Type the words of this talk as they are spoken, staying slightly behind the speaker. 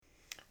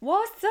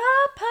What's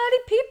up, party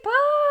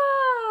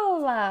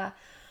people?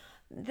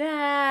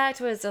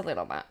 That was a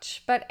little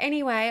much. But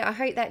anyway, I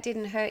hope that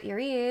didn't hurt your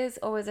ears,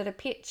 or was it a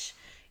pitch,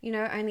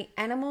 only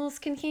animals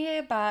can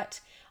hear? But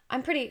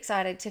I'm pretty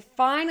excited to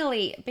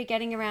finally be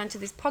getting around to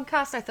this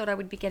podcast. I thought I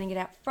would be getting it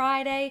out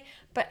Friday,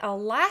 but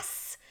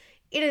alas,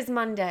 it is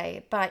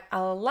Monday. But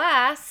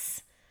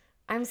alas,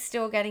 I'm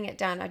still getting it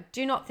done. I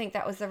do not think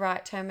that was the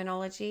right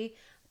terminology,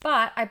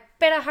 but I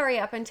better hurry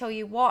up and tell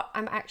you what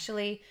I'm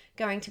actually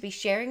going to be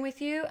sharing with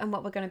you and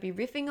what we're going to be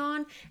riffing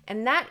on,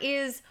 and that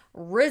is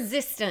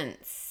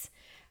resistance.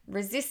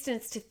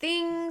 Resistance to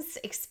things,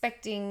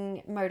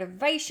 expecting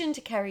motivation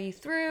to carry you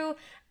through,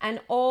 and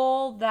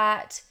all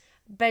that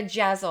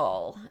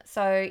bejazzle.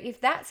 So if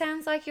that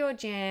sounds like your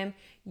jam,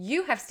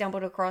 you have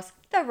stumbled across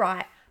the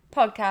right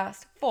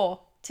podcast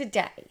for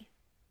today.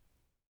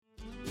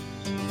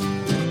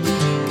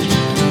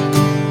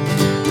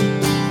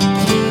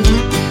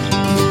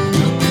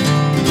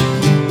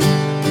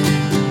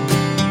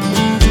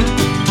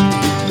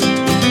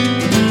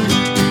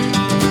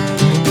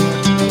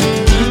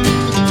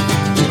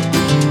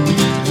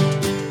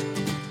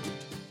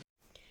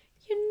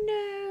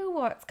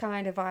 What's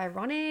kind of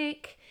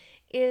ironic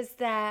is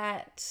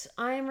that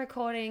I'm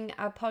recording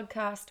a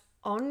podcast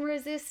on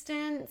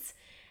resistance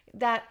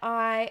that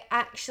I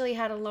actually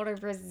had a lot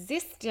of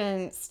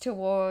resistance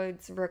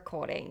towards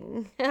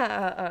recording.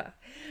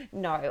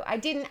 No, I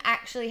didn't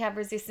actually have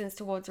resistance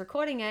towards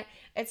recording it.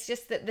 It's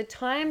just that the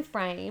time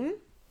frame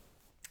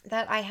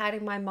that I had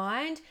in my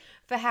mind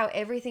for how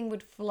everything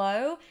would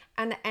flow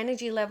and the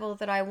energy level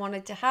that I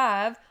wanted to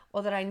have,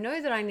 or that I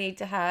know that I need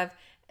to have,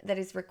 that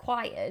is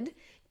required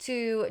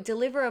to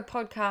deliver a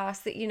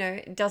podcast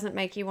that, doesn't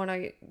make you want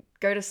to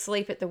go to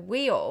sleep at the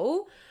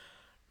wheel,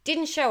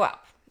 didn't show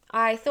up.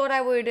 I thought I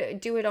would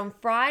do it on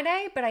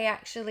Friday, but I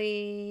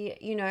actually,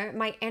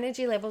 my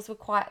energy levels were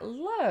quite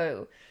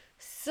low.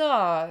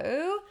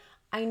 So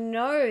I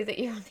know that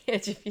you're on the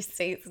edge of your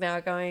seats now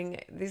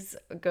going, this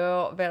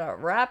girl better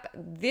wrap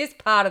this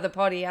part of the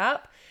potty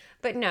up.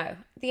 But no,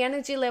 the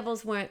energy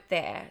levels weren't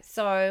there.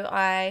 So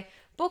I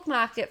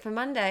bookmarked it for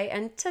Monday,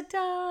 and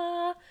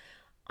ta-da!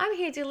 I'm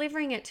here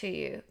delivering it to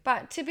you.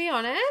 But to be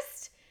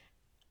honest,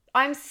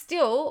 I'm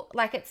still,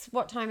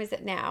 what time is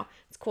it now?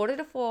 It's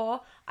 3:45.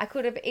 I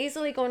could have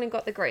easily gone and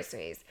got the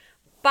groceries.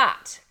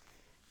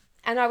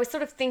 And I was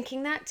sort of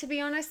thinking that, to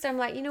be honest. I'm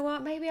like, you know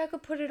what? Maybe I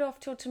could put it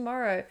off till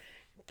tomorrow,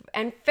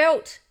 and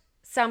felt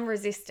some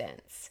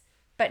resistance.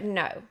 But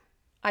no,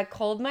 I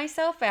called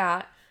myself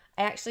out.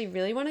 I actually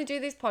really want to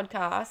do this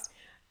podcast.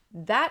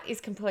 That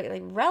is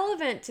completely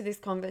relevant to this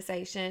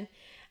conversation.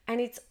 And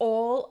it's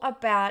all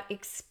about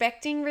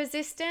expecting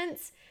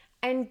resistance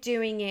and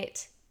doing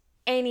it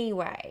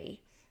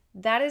anyway.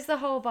 That is the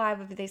whole vibe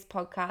of this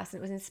podcast. And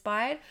it was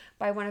inspired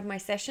by one of my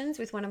sessions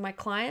with one of my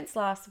clients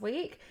last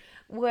week,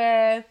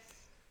 where,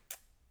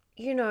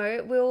 we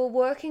were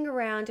working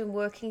around and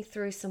working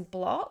through some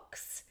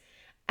blocks.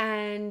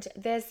 And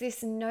there's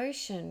this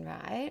notion,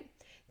 right,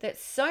 that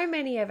so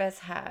many of us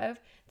have,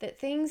 that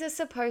things are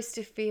supposed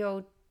to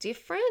feel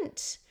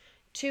different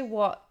to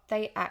what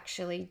they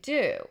actually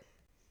do.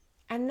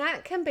 And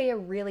that can be a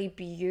really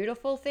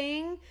beautiful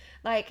thing.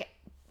 I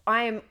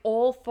am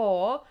all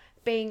for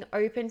being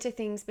open to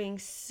things being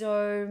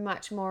so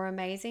much more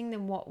amazing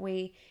than what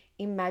we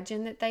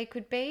imagine that they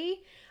could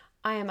be.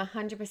 I am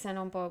 100%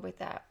 on board with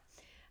that.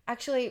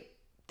 Actually,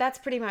 that's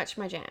pretty much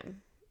my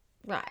jam.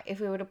 Right, if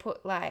we were to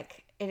put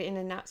it in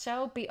a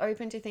nutshell, be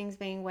open to things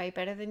being way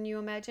better than you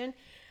imagine.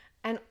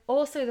 And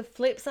also the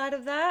flip side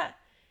of that,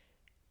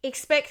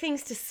 expect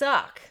things to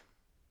suck.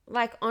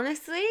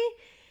 Honestly,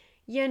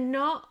 you're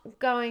not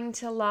going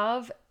to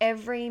love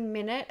every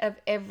minute of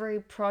every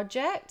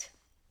project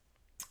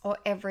or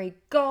every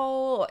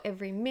goal or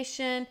every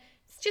mission.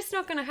 It's just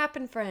not going to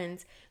happen,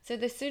 friends. So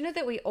the sooner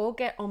that we all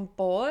get on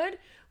board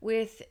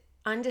with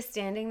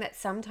understanding that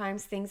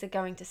sometimes things are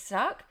going to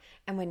suck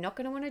and we're not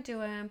going to want to do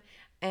them,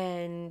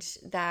 and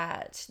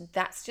that's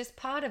just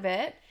part of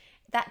it,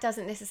 that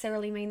doesn't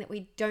necessarily mean that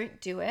we don't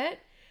do it,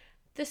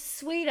 the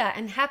sweeter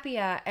and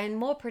happier and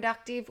more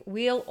productive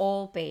we'll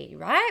all be,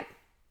 right?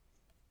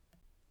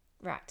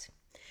 Right.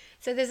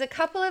 So there's a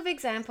couple of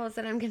examples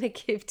that I'm going to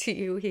give to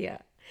you here.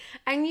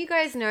 And you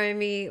guys know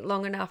me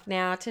long enough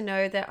now to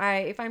know that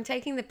if I'm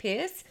taking the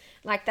piss,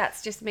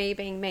 that's just me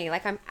being me.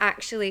 I'm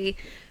actually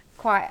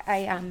quite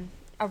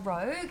a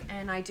rogue,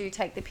 and I do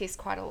take the piss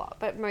quite a lot,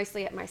 but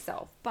mostly at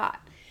myself. But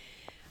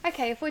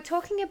okay, if we're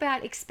talking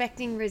about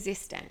expecting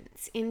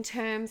resistance in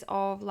terms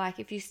of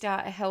if you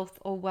start a health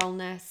or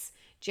wellness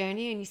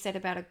journey and you set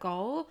about a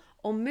goal,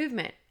 or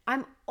movement.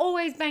 I'm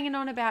always banging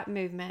on about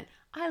movement.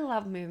 I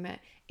love movement.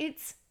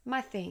 It's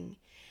my thing.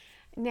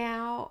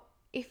 Now,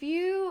 if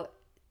you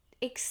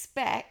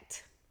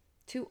expect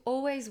to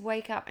always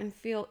wake up and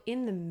feel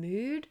in the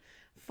mood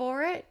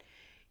for it,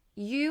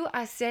 you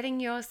are setting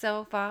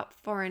yourself up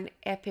for an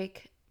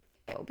epic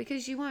fail,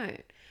 because you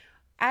won't.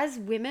 As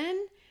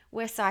women,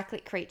 we're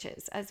cyclic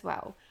creatures as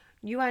well.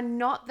 You are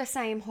not the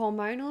same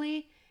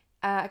hormonally,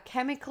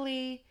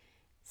 chemically,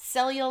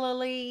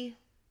 cellularly,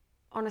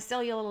 on a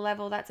cellular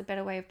level, that's a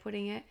better way of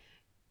putting it,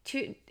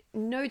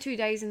 no 2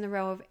 days in the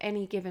row of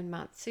any given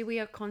month. So we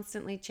are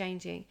constantly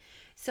changing.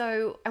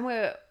 So, and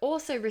we're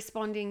also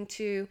responding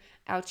to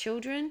our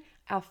children,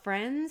 our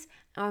friends,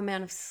 our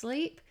amount of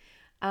sleep,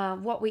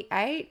 what we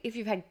ate, if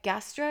you've had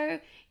gastro,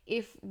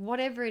 if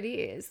whatever it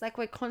is, like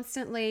we're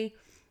constantly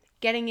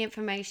getting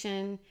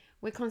information,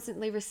 we're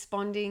constantly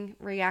responding,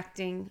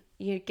 reacting.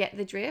 You get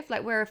the drift.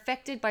 Like we're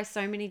affected by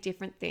so many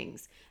different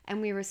things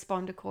and we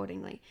respond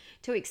accordingly.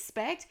 To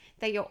expect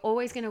that you're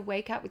always going to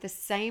wake up with the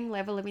same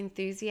level of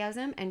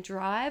enthusiasm and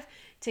drive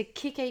to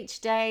kick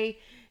each day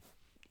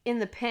in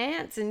the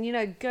pants and,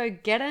 go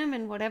get them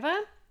and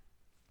whatever,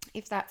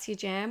 if that's your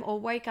jam, or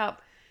wake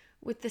up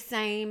with the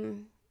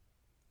same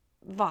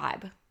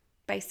vibe,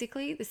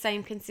 basically the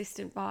same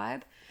consistent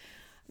vibe,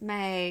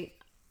 mate,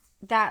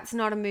 that's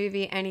not a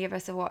movie any of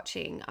us are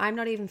watching. I'm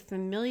not even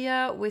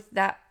familiar with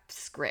that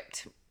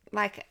script.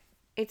 Like,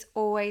 it's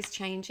always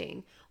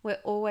changing. We're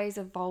always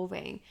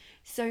evolving.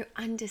 So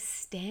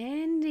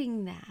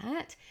understanding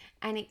that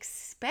and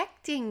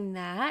expecting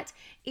that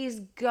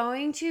is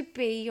going to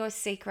be your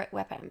secret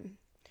weapon.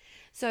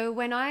 So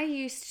when I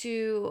used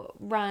to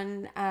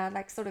run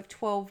sort of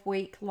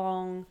 12-week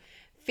long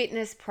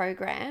fitness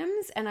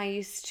programs, and I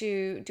used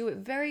to do it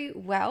very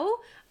well.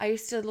 I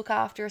used to look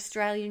after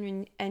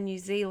Australia and New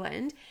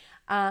Zealand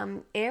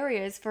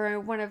areas for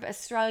one of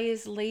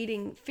Australia's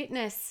leading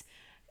fitness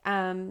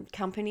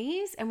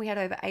companies, and we had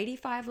over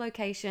 85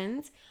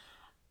 locations,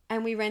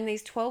 and we ran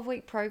these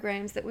 12-week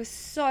programs that were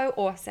so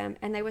awesome,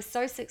 and they were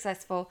so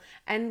successful,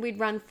 and we'd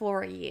run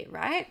 4 a year,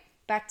 right?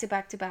 Back to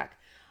back to back.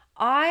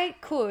 I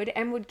could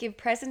and would give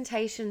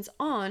presentations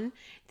on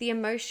the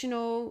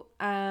emotional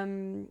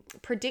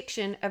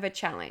prediction of a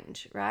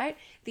challenge, right?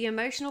 The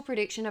emotional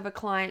prediction of a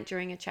client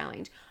during a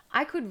challenge.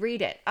 I could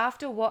read it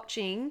after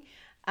watching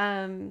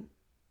and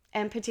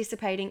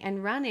participating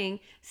and running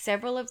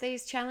several of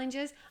these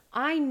challenges.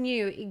 I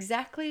knew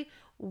exactly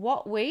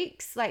what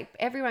weeks, like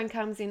everyone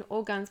comes in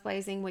all guns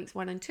blazing weeks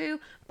 1 and 2.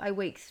 By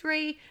week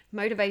 3,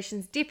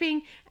 motivation's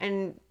dipping,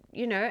 and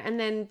and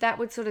then that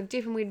would sort of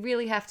dip, and we'd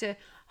really have to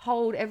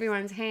hold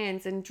everyone's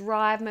hands and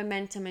drive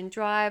momentum and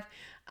drive,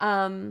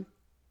 some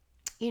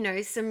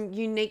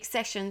unique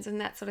sessions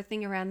and that sort of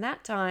thing around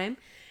that time,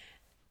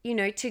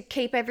 to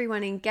keep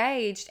everyone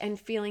engaged and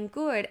feeling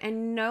good.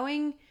 And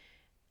knowing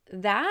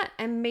that,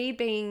 and me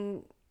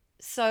being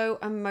so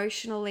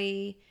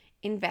emotionally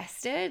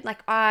invested, like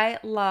I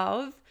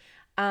love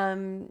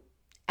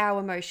our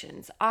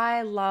emotions.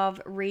 I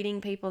love reading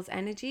people's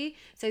energy.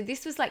 So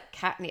this was like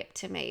catnip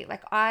to me.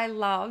 Like I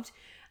loved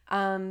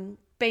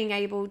being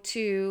able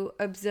to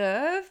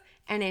observe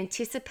and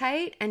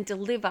anticipate and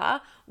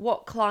deliver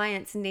what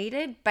clients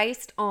needed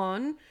based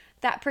on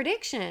that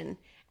prediction.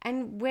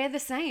 And we're the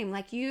same.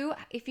 Like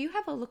if you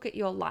have a look at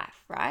your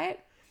life, right?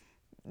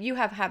 You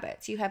have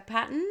habits, you have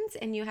patterns,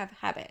 and you have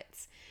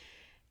habits.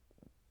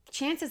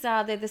 Chances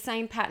are they're the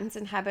same patterns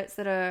and habits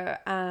that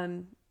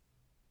are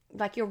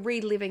like you're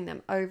reliving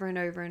them over and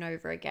over and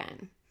over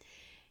again.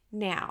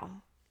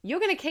 Now, you're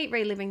going to keep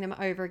reliving them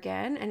over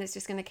again, and it's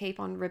just going to keep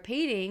on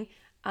repeating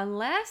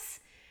unless,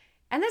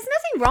 and there's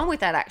nothing wrong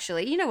with that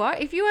actually. You know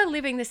what? If you are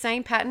living the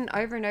same pattern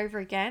over and over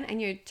again and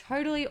you're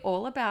totally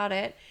all about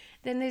it,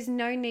 then there's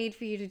no need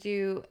for you to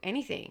do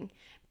anything.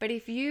 But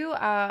if you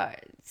are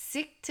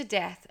sick to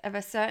death of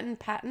a certain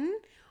pattern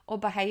or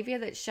behavior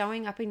that's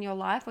showing up in your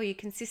life, or you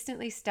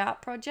consistently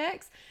start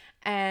projects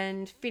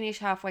and finish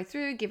halfway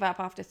through, give up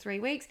after 3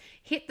 weeks,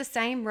 hit the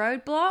same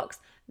roadblocks,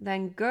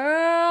 then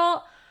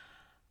girl,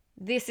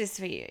 this is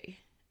for you.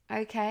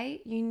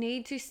 Okay? You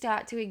need to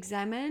start to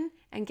examine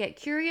and get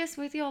curious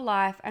with your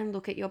life and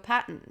look at your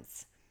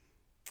patterns.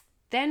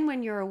 Then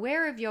when you're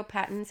aware of your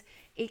patterns,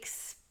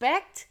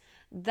 expect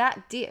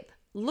that dip.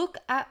 Look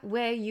at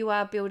where you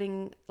are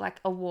building like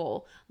a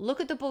wall. Look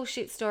at the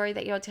bullshit story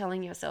that you're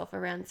telling yourself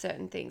around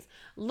certain things.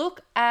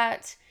 Look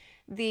at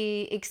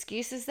the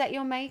excuses that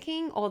you're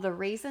making, or the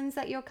reasons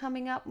that you're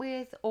coming up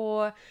with,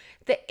 or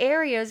the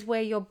areas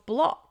where you're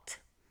blocked.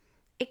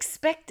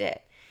 Expect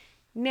it.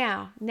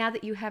 Now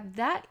that you have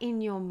that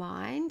in your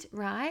mind,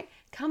 right,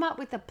 come up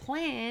with a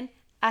plan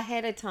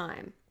ahead of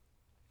time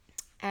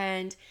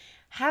and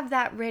have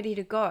that ready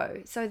to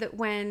go, so that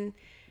when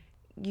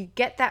you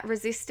get that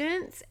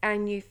resistance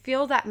and you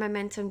feel that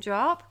momentum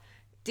drop,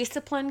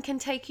 discipline can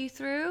take you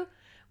through,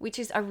 which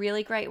is a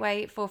really great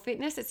way for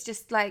fitness. It's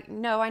just like,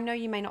 no, I know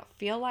you may not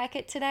feel like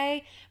it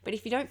today, but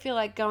if you don't feel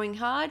like going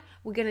hard,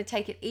 we're going to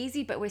take it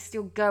easy, but we're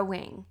still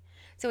going.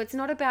 So it's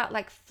not about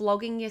like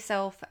flogging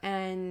yourself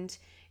and,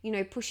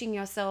 pushing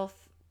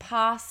yourself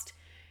past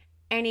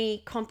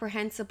any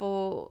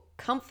comprehensible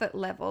comfort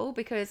level,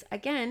 because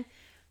again,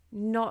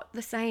 not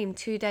the same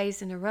 2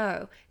 days in a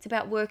row. It's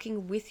about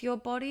working with your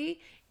body,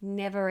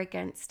 never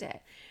against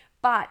it.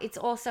 But it's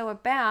also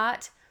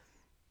about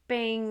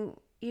being,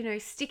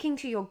 sticking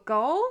to your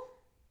goal,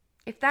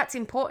 if that's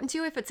important to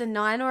you, if it's a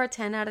 9 or a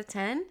 10 out of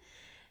 10,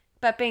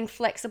 but being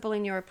flexible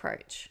in your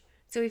approach.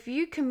 So if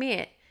you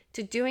commit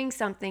to doing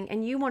something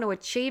and you want to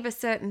achieve a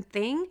certain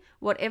thing,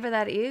 whatever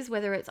that is,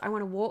 whether it's I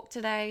want to walk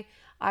today,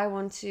 I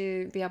want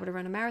to be able to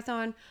run a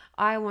marathon.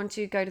 I want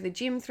to go to the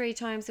gym 3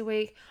 times a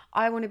week.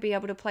 I want to be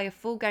able to play a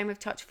full game of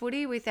touch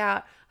footy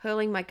without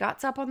hurling my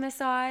guts up on the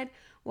side.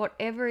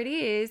 Whatever it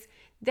is,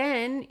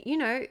 then,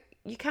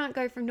 you can't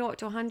go from 0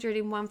 to 100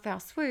 in one foul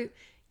swoop.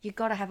 You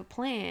got to have a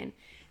plan.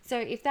 So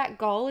if that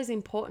goal is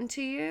important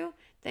to you,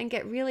 then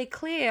get really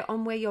clear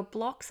on where your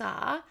blocks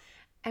are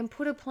and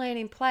put a plan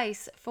in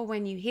place for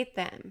when you hit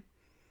them.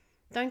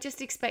 Don't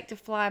just expect to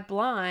fly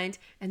blind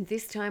and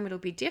this time it'll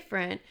be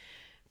different,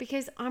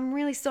 because I'm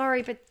really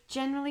sorry, but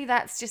generally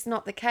that's just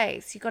not the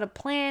case. You got to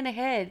plan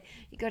ahead.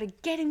 You got to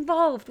get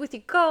involved with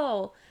your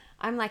goal.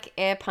 I'm like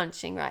air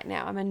punching right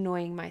now. I'm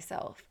annoying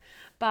myself.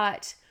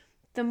 But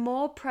the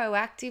more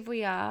proactive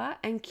we are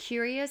and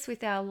curious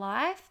with our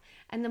life,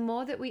 and the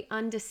more that we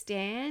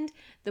understand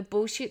the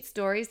bullshit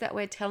stories that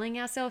we're telling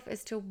ourselves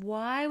as to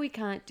why we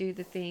can't do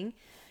the thing,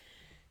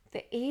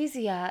 the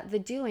easier the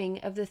doing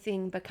of the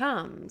thing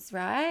becomes,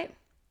 right?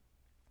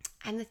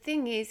 And the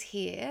thing is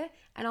here,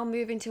 and I'll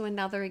move into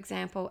another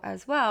example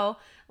as well,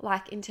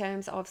 like in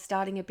terms of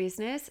starting a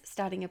business,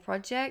 starting a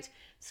project,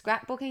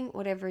 scrapbooking,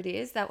 whatever it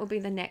is, that will be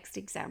the next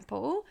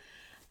example.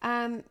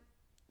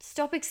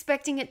 Stop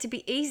expecting it to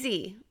be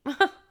easy.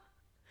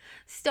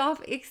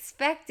 Stop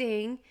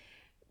expecting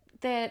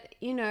that,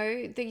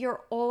 that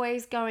you're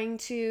always going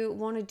to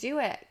want to do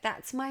it.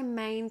 That's my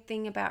main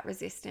thing about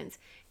resistance.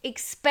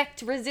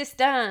 Expect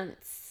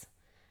resistance,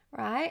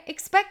 right?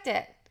 Expect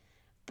it,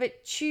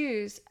 but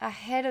choose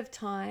ahead of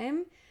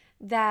time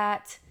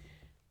that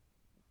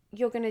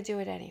you're going to do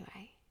it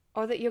anyway,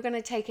 or that you're going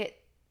to take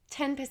it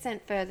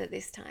 10% further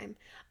this time.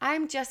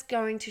 I'm just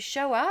going to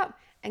show up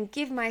and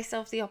give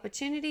myself the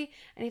opportunity.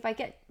 And if I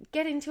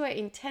get into it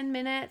in 10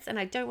 minutes and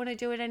I don't want to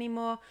do it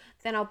anymore,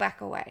 then I'll back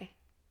away.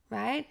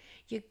 Right?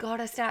 You got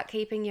to start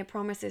keeping your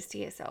promises to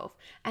yourself.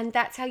 And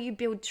that's how you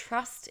build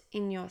trust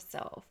in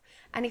yourself.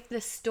 And if the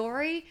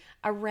story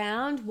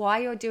around why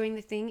you're doing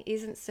the thing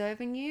isn't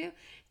serving you,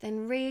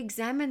 then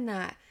re-examine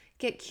that.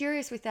 Get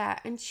curious with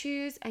that and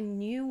choose a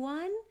new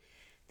one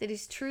that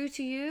is true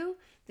to you,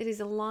 that is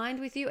aligned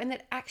with you, and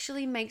that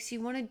actually makes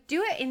you want to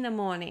do it in the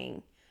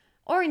morning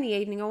or in the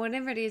evening or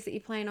whatever it is that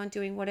you plan on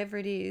doing, whatever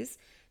it is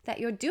that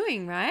you're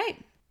doing, right?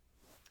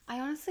 I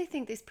honestly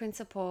think this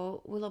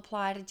principle will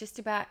apply to just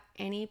about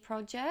any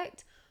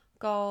project,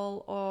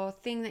 goal, or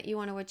thing that you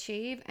want to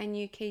achieve and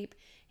you keep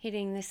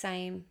hitting the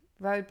same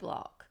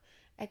roadblock.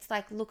 It's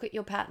like, look at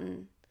your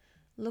pattern.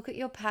 Look at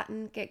your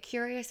pattern, get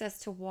curious as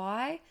to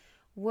why,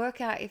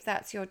 work out if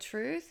that's your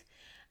truth,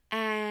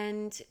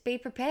 and be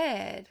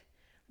prepared.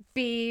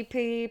 Be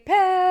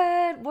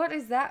prepared. What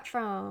is that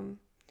from?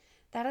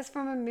 That is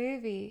from a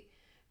movie.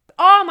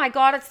 Oh my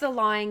God, it's The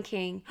Lion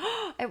King.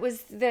 It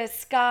was the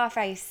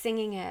Scarface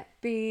singing it.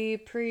 Be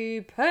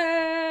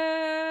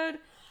prepared.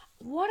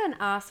 What an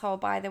asshole,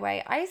 by the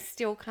way. I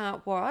still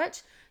can't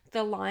watch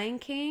The Lion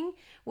King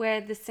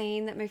where the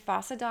scene that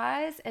Mufasa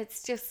dies,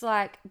 it's just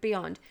like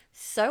beyond.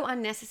 So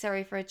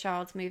unnecessary for a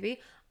child's movie.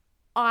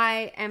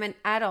 I am an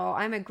adult.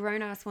 I'm a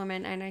grown-ass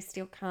woman and I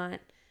still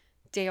can't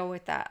deal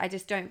with that. I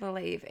just don't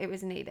believe it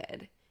was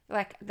needed.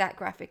 Like that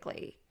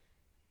graphically.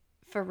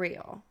 For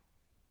real.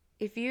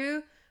 If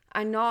you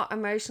are not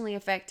emotionally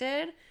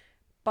affected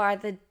by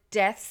the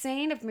death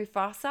scene of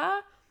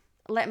Mufasa,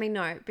 let me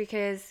know,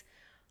 because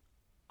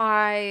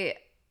I'm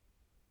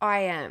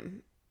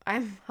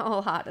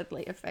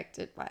wholeheartedly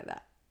affected by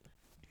that.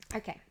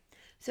 Okay,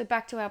 so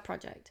back to our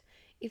project.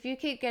 If you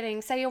keep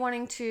getting, say you're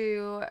wanting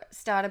to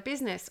start a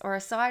business or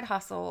a side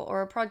hustle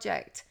or a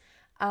project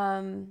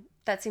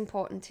that's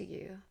important to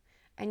you,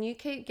 and you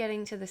keep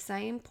getting to the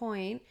same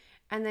point,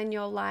 and then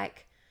you're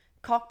like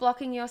cock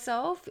blocking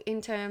yourself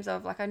in terms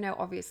of, like, I know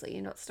obviously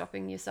you're not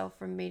stopping yourself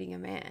from meeting a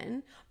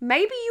man.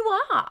 Maybe you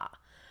are.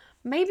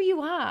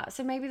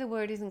 So maybe the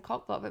word isn't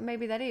cock block, but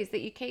maybe that is,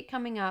 that you keep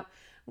coming up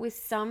with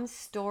some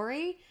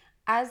story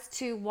as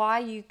to why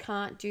you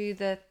can't do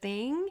the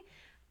thing.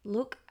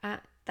 Look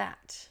at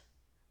that,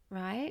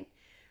 right?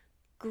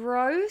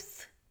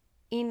 Growth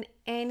in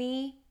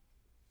any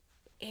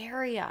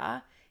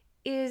area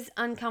is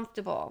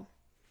uncomfortable.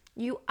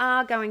 You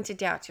are going to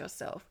doubt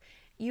yourself.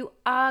 You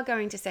are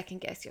going to second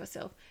guess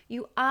yourself.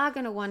 You are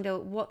going to wonder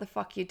what the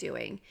fuck you're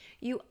doing.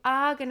 You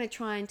are going to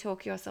try and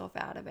talk yourself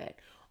out of it.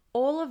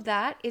 All of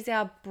that is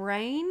our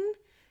brain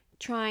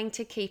trying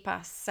to keep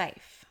us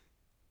safe,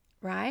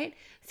 right?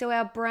 So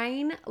our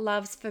brain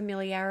loves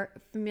familiar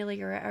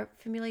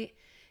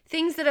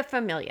things that are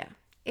familiar.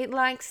 It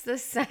likes the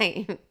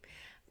same.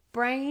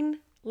 Brain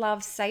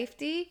loves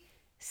safety.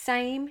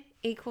 Same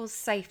equals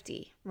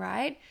safety,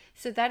 right?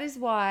 So that is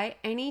why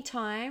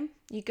anytime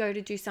you go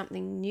to do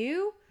something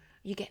new,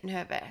 you get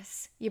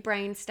nervous. Your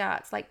brain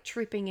starts like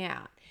tripping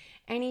out.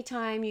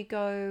 Anytime you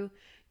go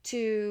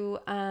to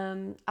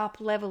up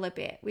level a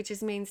bit, which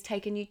just means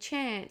take a new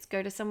chance,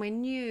 go to somewhere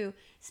new,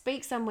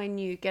 speak somewhere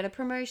new, get a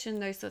promotion,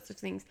 those sorts of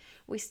things,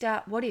 we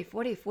start what if,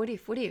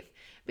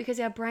 because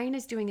our brain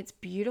is doing its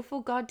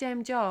beautiful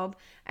goddamn job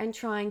and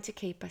trying to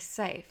keep us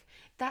safe.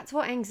 That's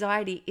what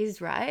anxiety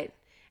is, right?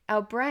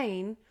 Our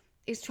brain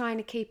is trying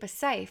to keep us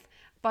safe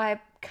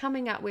by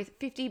coming up with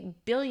 50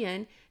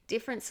 billion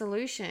different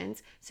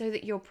solutions so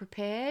that you're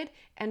prepared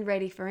and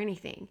ready for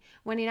anything.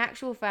 When in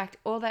actual fact,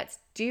 all that's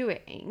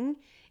doing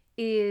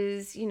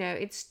is,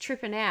 it's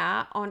tripping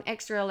out on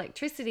extra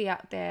electricity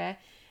out there,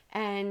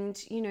 and,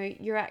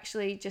 you're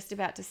actually just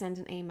about to send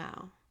an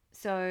email.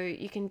 So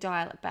you can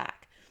dial it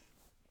back.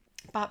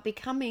 But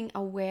becoming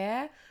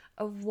aware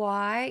of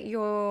why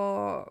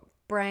your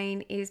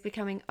brain is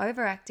becoming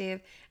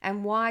overactive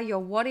and why your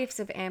what ifs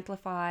have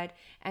amplified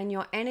and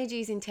your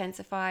energy is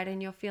intensified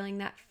and you're feeling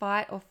that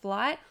fight or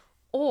flight,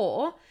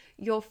 or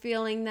you're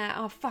feeling that,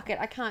 oh, fuck it,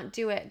 I can't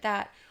do it,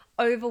 that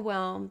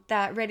overwhelmed,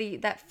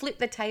 that flip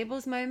the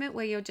tables moment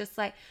where you're just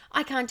like,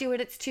 I can't do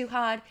it, it's too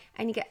hard,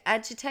 and you get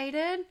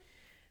agitated.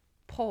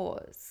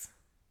 Pause.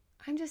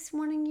 I'm just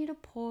wanting you to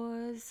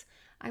pause.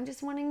 I'm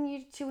just wanting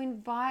you to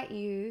invite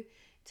you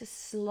to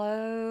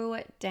slow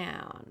it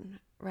down,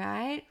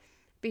 right?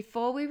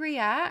 Before we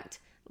react,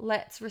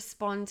 let's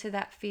respond to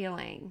that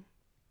feeling,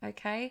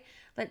 okay?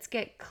 Let's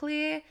get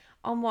clear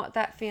on what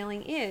that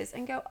feeling is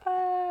and go,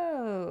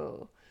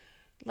 oh,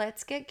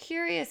 let's get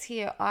curious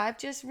here. I've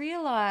just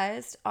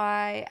realized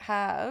I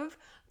have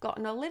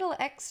gotten a little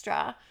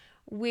extra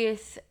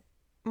with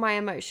my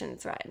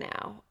emotions right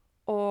now.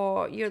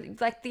 Or you're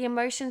like, the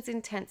emotions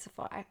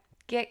intensify.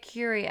 Get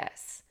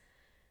curious.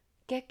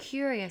 Get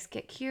curious,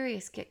 get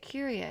curious, get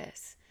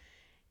curious.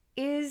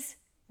 Is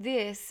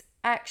this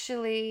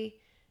actually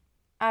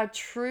a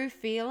true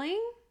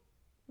feeling,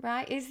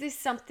 right? Is this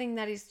something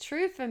that is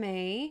true for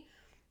me?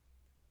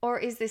 Or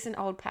is this an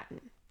old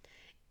pattern?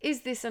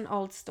 Is this an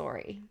old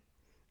story?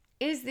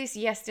 Is this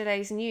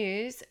yesterday's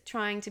news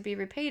trying to be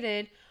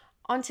repeated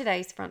on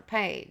today's front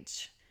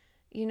page?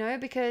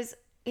 Because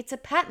it's a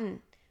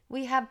pattern.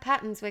 We have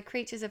patterns. We're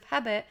creatures of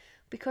habit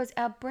because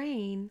our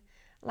brain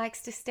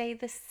likes to stay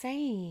the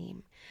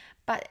same.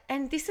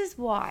 And this is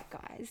why,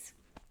 guys,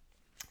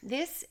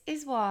 this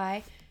is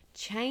why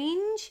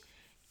change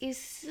is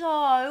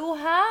so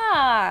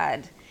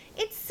hard.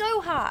 It's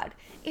so hard.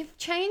 If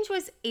change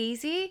was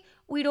easy,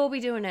 we'd all be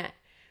doing it.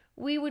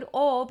 We would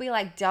all be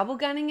like double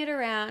gunning it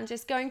around,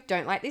 just going,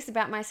 don't like this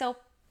about myself.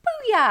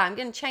 Booyah, I'm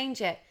going to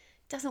change it.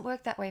 It doesn't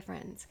work that way,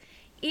 friends.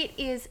 It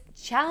is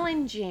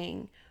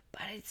challenging,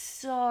 but it's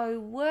so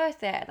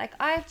worth it. Like,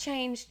 I've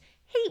changed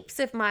heaps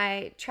of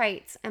my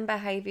traits and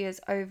behaviors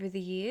over the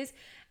years,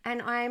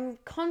 and I'm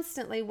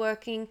constantly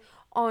working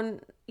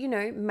on,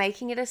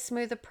 making it a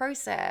smoother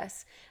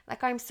process.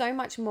 Like, I'm so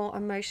much more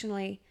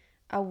emotionally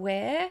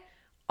aware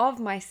of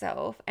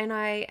myself, and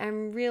I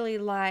am really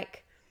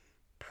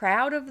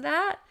proud of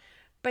that.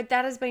 But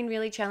that has been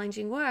really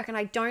challenging work, and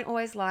I don't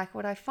always like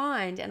what I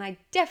find, and I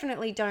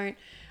definitely don't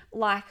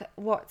like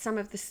what some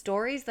of the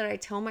stories that I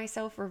tell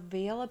myself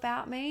reveal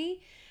about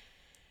me.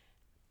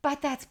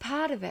 But that's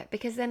part of it,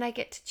 because then I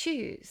get to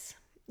choose,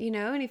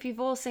 and if you've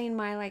all seen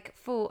my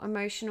full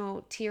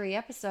emotional teary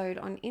episode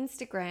on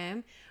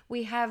Instagram,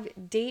 we have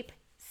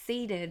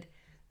deep-seated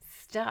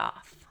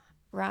stuff,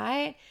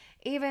 right?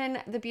 Even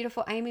the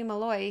beautiful Amy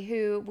Malloy,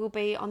 who will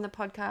be on the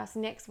podcast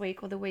next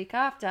week or the week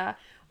after,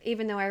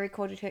 even though I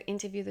recorded her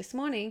interview this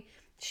morning,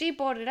 she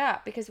brought it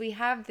up because we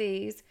have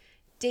these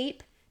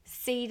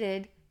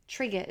deep-seated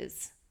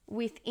triggers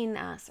within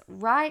us,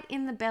 right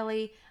in the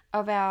belly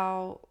of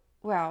our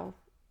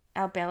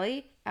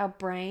belly, our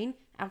brain,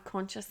 our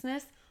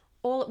consciousness,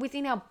 all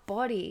within our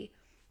body.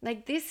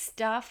 Like, this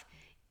stuff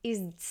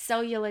is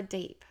cellular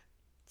deep.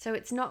 So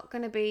it's not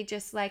going to be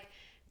just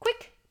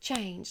quick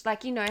change.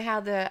 How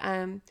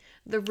the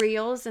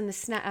reels and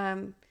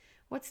the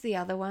what's the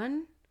other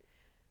one?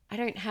 I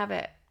don't have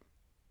it.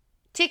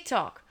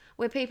 TikTok,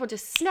 where people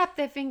just snap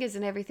their fingers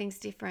and everything's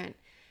different.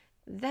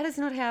 That is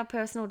not how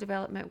personal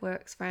development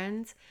works,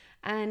 friends.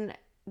 And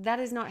that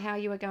is not how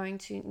you are going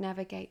to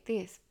navigate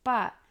this.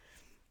 But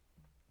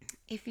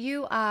if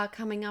you are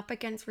coming up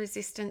against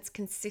resistance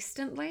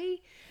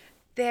consistently,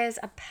 there's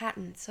a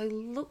pattern. So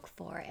look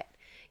for it.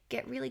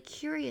 Get really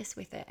curious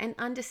with it and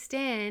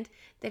understand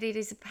that it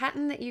is a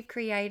pattern that you've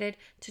created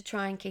to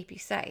try and keep you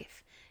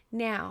safe.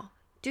 Now,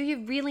 do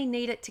you really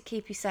need it to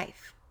keep you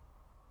safe?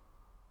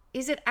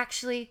 Is it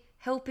actually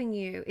helping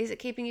you? Is it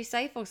keeping you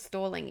safe or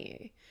stalling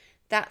you?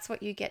 That's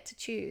what you get to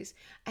choose.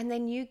 And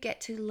then you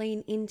get to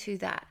lean into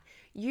that.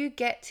 You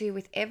get to,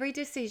 with every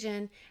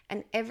decision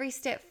and every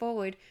step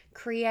forward,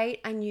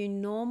 create a new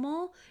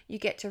normal. You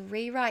get to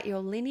rewrite your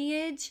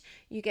lineage.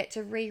 You get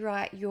to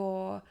rewrite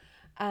your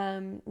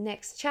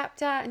next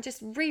chapter and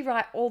just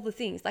rewrite all the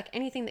things. Like,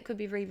 anything that could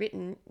be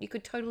rewritten, you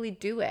could totally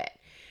do it.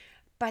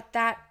 But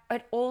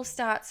it all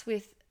starts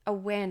with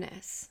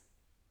awareness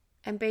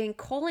and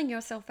calling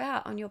yourself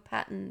out on your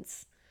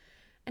patterns.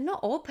 And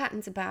not all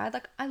patterns are bad.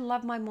 Like, I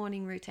love my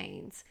morning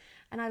routines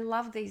and I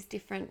love these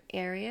different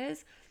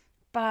areas,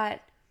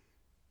 but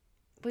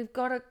we've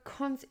got to,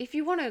 if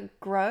you want to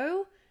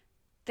grow,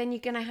 then you're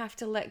going to have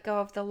to let go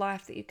of the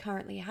life that you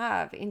currently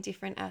have in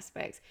different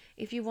aspects.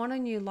 If you want a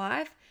new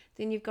life,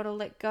 then you've got to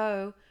let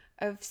go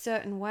of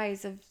certain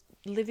ways of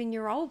living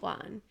your old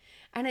one.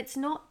 And it's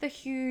not the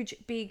huge,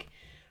 big,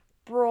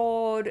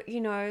 broad,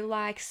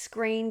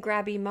 screen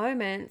grabby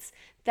moments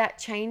that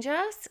change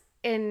us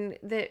and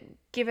that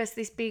give us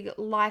this big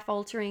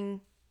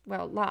life-altering,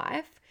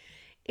 life.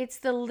 It's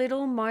the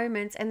little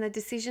moments and the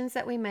decisions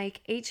that we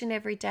make each and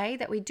every day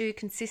that we do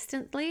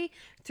consistently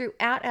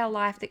throughout our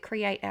life that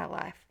create our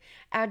life.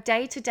 Our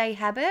day-to-day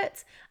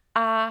habits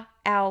are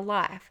our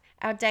life.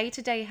 Our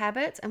day-to-day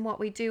habits and what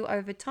we do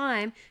over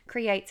time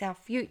creates our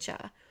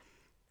future.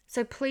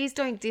 So please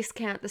don't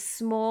discount the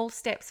small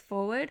steps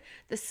forward,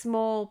 the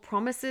small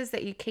promises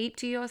that you keep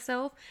to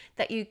yourself,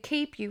 that you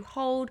keep, you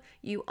hold,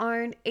 you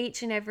own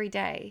each and every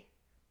day,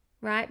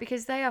 right?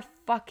 Because they are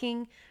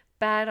fucking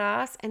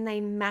badass and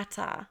they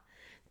matter.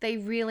 They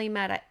really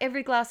matter.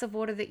 Every glass of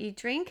water that you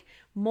drink,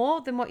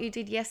 more than what you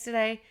did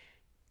yesterday,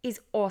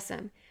 is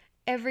awesome.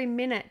 Every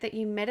minute that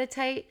you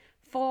meditate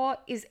for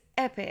is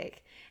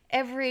epic.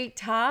 Every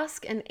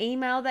task and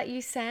email that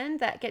you send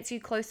that gets you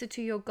closer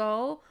to your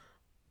goal,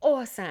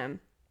 awesome.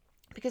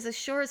 Because as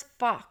sure as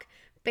fuck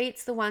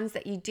beats the ones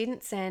that you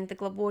didn't send,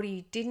 the water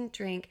you didn't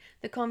drink,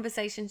 the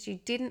conversations you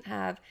didn't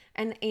have,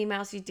 and the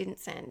emails you didn't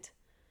send,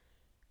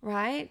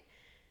 right?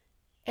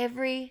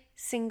 Every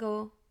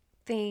single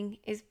thing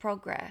is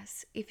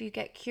progress. If you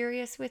get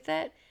curious with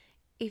it,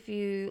 if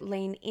you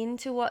lean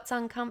into what's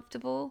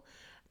uncomfortable,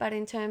 but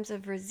in terms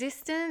of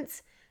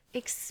resistance,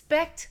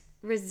 expect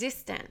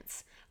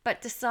resistance,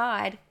 but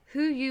decide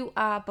who you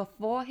are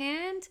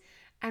beforehand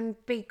and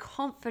be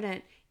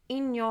confident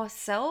in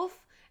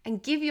yourself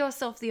and give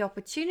yourself the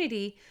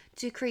opportunity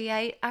to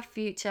create a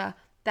future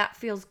that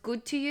feels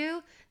good to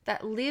you,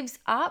 that lives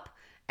up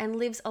and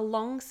lives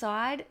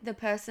alongside the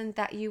person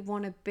that you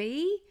want to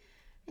be.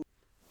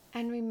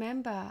 And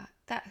remember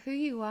that who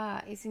you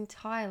are is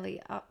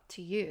entirely up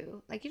to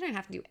you. Like, you don't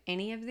have to do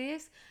any of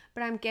this,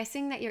 but I'm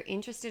guessing that you're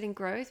interested in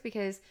growth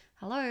because,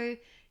 hello,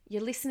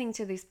 you're listening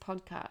to this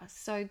podcast.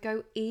 So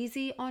go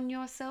easy on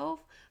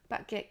yourself,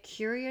 but get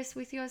curious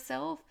with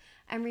yourself.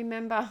 And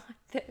remember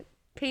that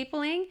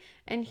peopling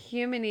and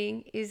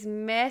humaning is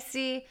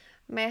messy,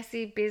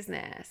 messy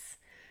business.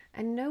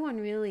 And no one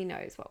really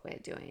knows what we're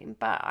doing.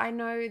 But I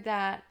know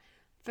that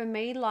for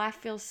me, life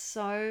feels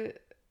so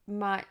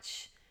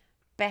much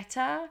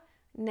better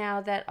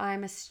now that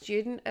I'm a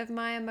student of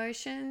my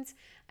emotions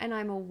and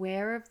I'm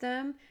aware of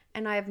them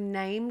and I've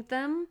named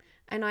them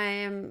and I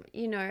am,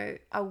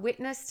 a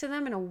witness to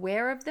them and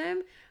aware of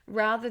them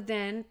rather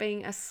than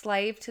being a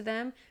slave to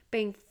them,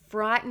 being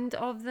frightened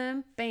of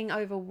them, being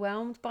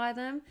overwhelmed by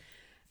them,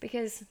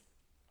 because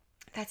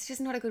that's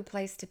just not a good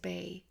place to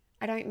be.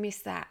 I don't miss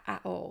that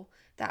at all.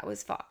 That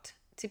was fucked.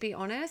 To be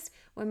honest,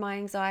 when my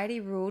anxiety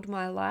ruled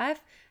my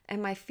life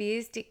and my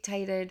fears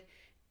dictated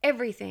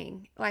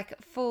everything,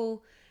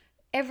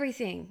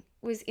 everything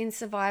was in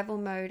survival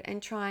mode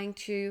and trying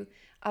to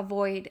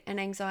avoid an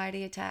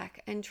anxiety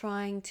attack and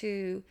trying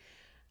to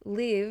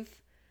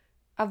live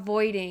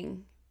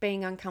avoiding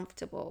being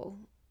uncomfortable.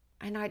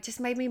 And it just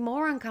made me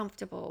more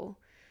uncomfortable.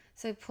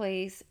 So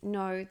please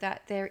know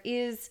that there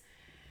is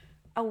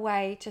a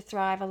way to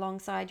thrive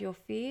alongside your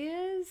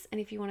fears. And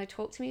if you want to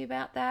talk to me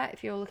about that,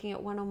 if you're looking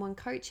at one-on-one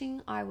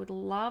coaching, I would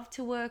love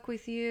to work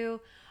with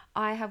you.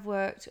 I have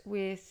worked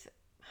with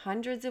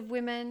hundreds of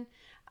women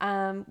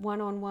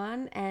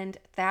one-on-one and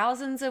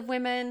thousands of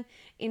women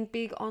in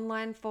big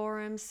online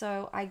forums,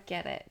 so I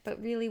get it. But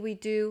really, we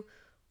do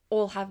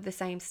all have the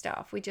same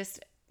stuff. We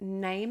just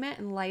name it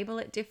and label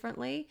it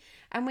differently,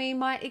 and we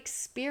might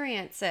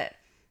experience it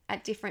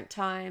at different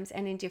times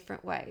and in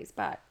different ways.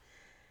 But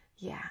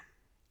yeah,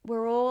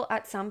 we're all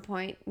at some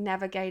point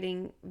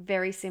navigating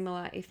very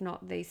similar, if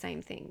not the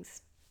same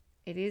things.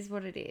 It is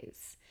what it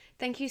is.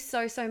 Thank you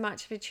so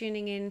much for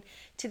tuning in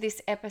to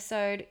this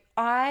episode.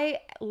 I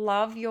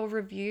love your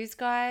reviews,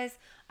 guys.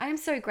 I am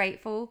so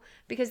grateful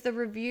because the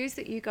reviews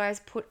that you guys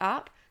put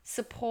up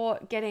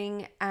support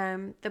getting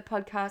the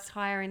podcast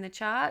higher in the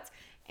charts.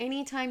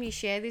 Anytime you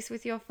share this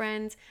with your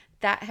friends,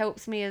 that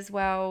helps me as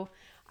well.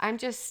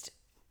 And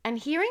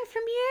hearing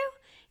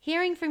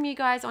from you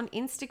guys on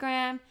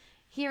Instagram,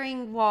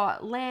 hearing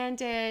what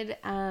landed,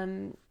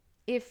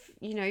 if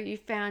you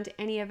found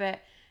any of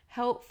it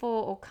helpful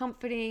or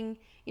comforting.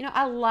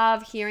 I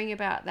love hearing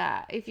about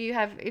that.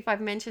 If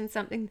I've mentioned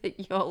something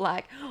that you're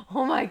like,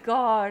 oh my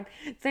God,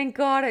 thank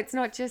God it's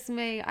not just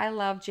me. I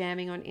love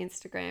jamming on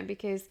Instagram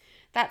because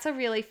that's a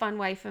really fun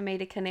way for me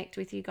to connect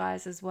with you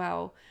guys as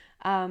well.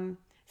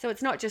 So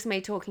it's not just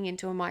me talking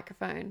into a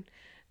microphone,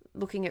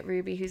 looking at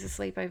Ruby who's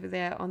asleep over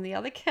there on the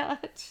other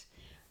couch.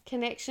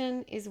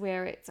 Connection is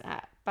where it's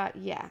at. But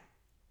yeah,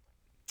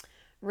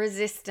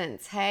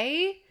 resistance,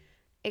 hey?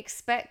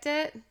 Expect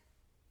it.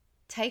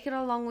 Take it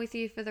along with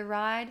you for the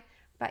ride,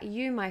 but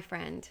you, my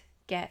friend,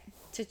 get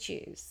to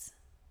choose.